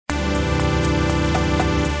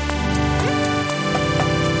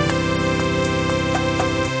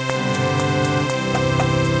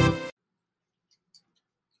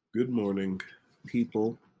Good morning,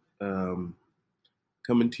 people. Um,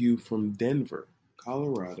 Coming to you from Denver,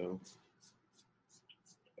 Colorado,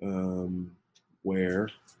 um, where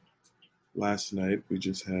last night we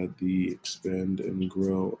just had the Expand and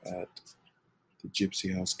Grow at the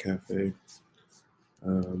Gypsy House Cafe.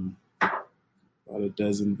 About a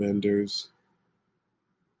dozen vendors,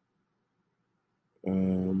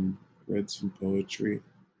 read some poetry,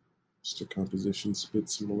 just a composition, spit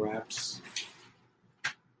some raps.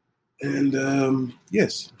 And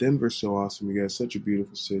yes, Denver's so awesome, you guys. Such a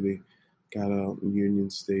beautiful city. Got out in Union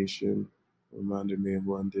Station. Reminded me of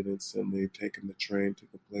London instantly. Taking the train, took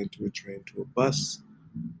a plane to a train to a bus,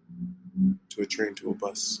 to a train to a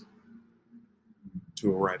bus,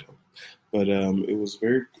 to a ride home. But it was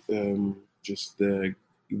very just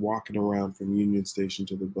walking around from Union Station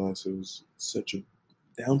to the bus. It was such a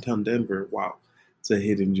downtown Denver. Wow, it's a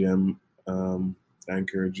hidden gem. I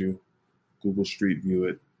encourage you Google Street View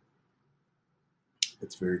it.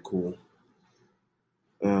 It's very cool.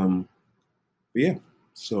 But yeah,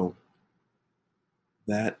 so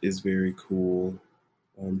that is very cool.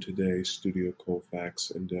 Today, Studio Colfax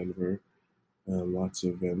in Denver. Lots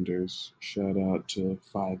of vendors. Shout out to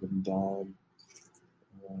Five and Dime.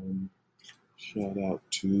 Um, Shout out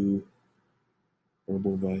to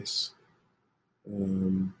Herbal Vice.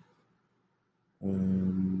 Um,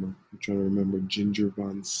 I'm trying to remember Ginger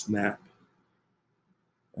Von Snap.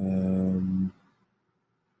 Um,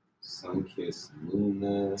 Sunkissed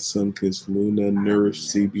Luna. Sunkissed Luna. Nourish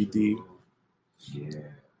CBD. Yeah.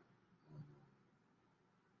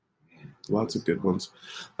 Lots of good ones.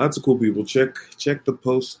 Lots of cool people. Check the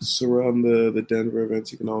posts around the Denver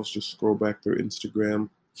events. You can always just scroll back through Instagram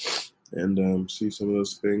and see some of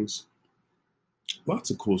those things.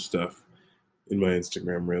 Lots of cool stuff in my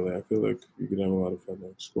Instagram, really. I feel like you can have a lot of fun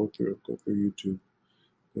there. Scroll through it. Go through YouTube.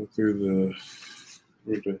 Go through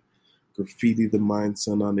the Graffiti the Mind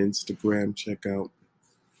Sun on Instagram. Check out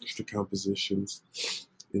the compositions.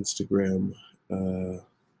 Instagram.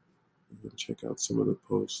 Check out some of the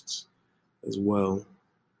posts as well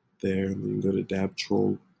there. And then you can go to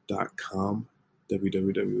dabtroll.com,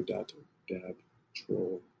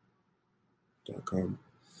 www.dabtroll.com.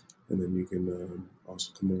 And then you can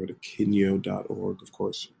also come over to kinyo.org, of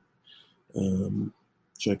course.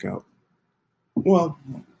 Check out,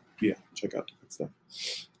 check out different stuff.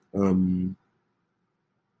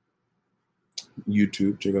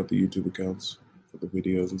 YouTube, check out the YouTube accounts for the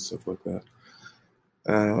videos and stuff like that.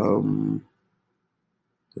 And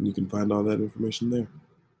you can find all that information there.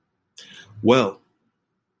 Well,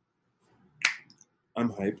 I'm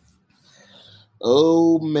hyped.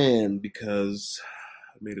 Oh man, because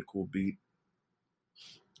I made a cool beat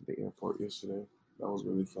at the airport yesterday. That was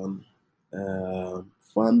really fun.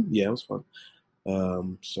 Fun? Yeah, it was fun.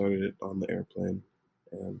 Started it on the airplane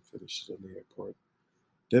and finished it on the airport.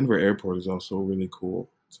 Denver Airport is also really cool.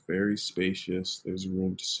 It's very spacious. There's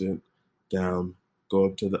room to sit down, go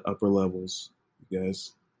up to the upper levels. You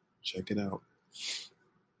guys, check it out.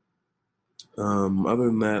 Other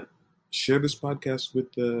than that, share this podcast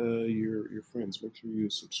with your friends. Make sure you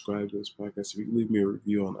subscribe to this podcast. If you can leave me a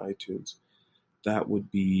review on iTunes, that would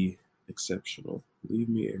be exceptional. Leave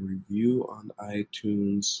me a review on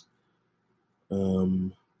iTunes.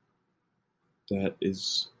 That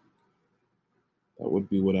would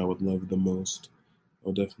be what I would love the most.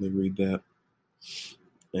 I'll definitely read that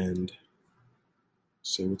and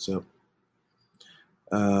say what's up.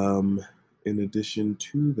 In addition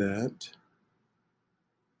to that,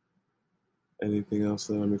 anything else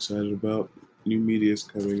that I'm excited about? New media is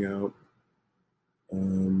coming out.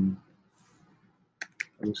 I'm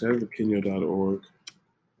excited for kinyo.org.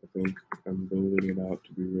 I think I'm building it out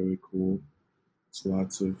to be really cool. It's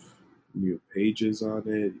lots of new pages on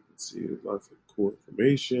it. You can see lots of cool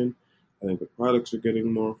information. I think the products are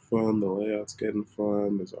getting more fun. The layout's getting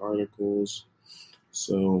fun. There's articles.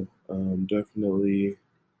 So definitely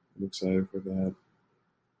I'm excited for that.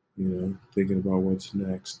 Thinking about what's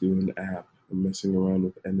next, doing an app. I'm messing around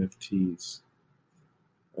with NFTs.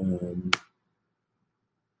 Where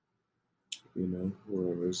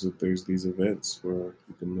there's these events where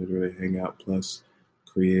you can literally hang out plus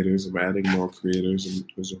creators. I'm adding more creators, and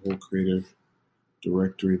there's a whole creator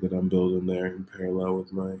directory that I'm building there in parallel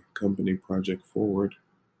with my company Project Forward,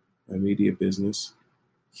 my media business.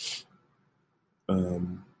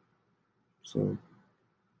 So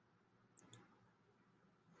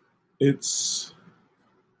it's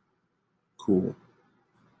cool.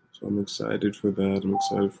 So I'm excited for that. I'm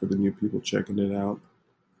excited for the new people checking it out.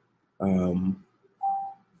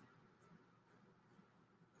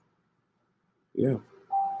 Yeah.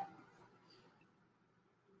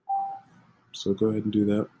 So go ahead and do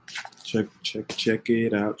that. Check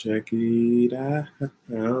it out. Check it out.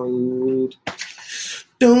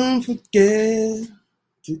 Don't forget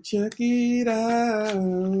to check it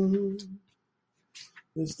out.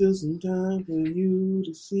 There's still some time for you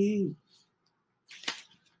to see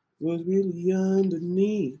what's really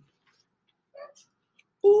underneath.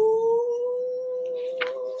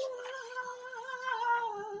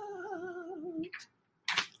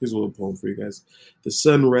 Here's a little poem for you guys. The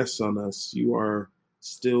sun rests on us. You are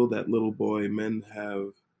still that little boy. Men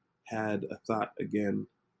have had a thought again.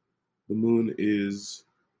 The moon is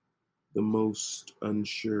the most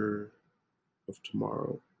unsure of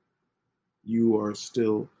tomorrow. You are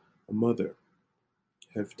still a mother.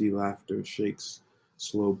 Hefty laughter shakes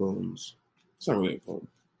slow bones. It's not really a poem,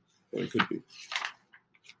 but it could be.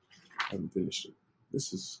 I haven't finished it.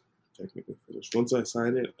 This is technically finished. Once I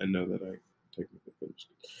sign it, I know that I technically finished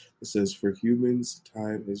it. It says, for humans,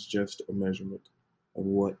 time is just a measurement of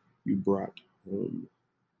what you brought home.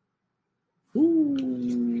 Ooh.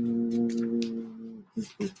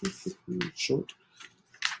 Short,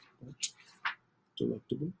 but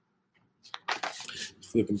delectable.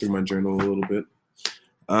 Flipping through my journal a little bit.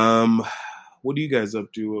 What are you guys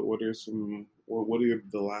up to? What are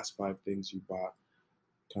the last 5 things you bought?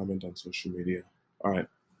 Comment on social media. All right,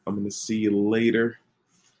 I'm gonna see you later,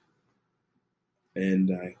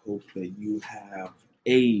 and I hope that you have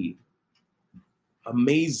a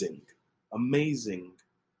amazing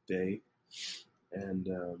day. And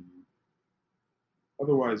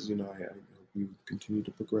otherwise, I hope you continue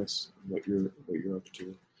to progress in what you're up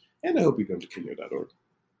to, and I hope you come to Kenyo.org.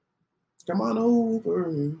 Come on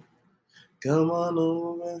over,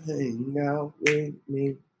 hang out with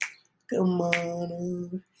me. Come on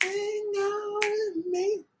over, hang out with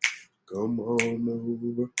me. Come on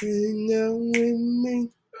over, hang out with me.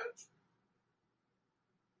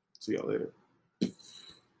 See y'all later.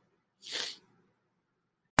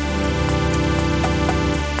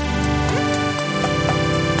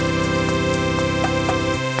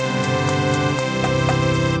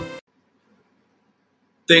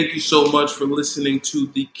 Thank you so much for listening to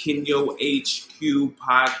the Kenyo HQ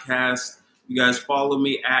podcast. You guys follow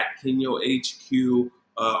me at Kenyo HQ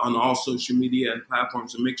on all social media and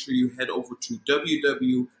platforms. And make sure you head over to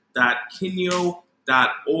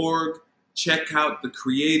www.kenyo.org. Check out the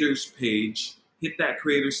creators page. Hit that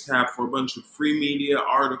creators tab for a bunch of free media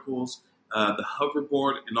articles, the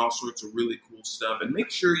hoverboard, and all sorts of really cool stuff. And make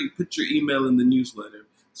sure you put your email in the newsletter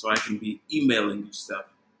so I can be emailing you stuff.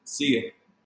 See ya.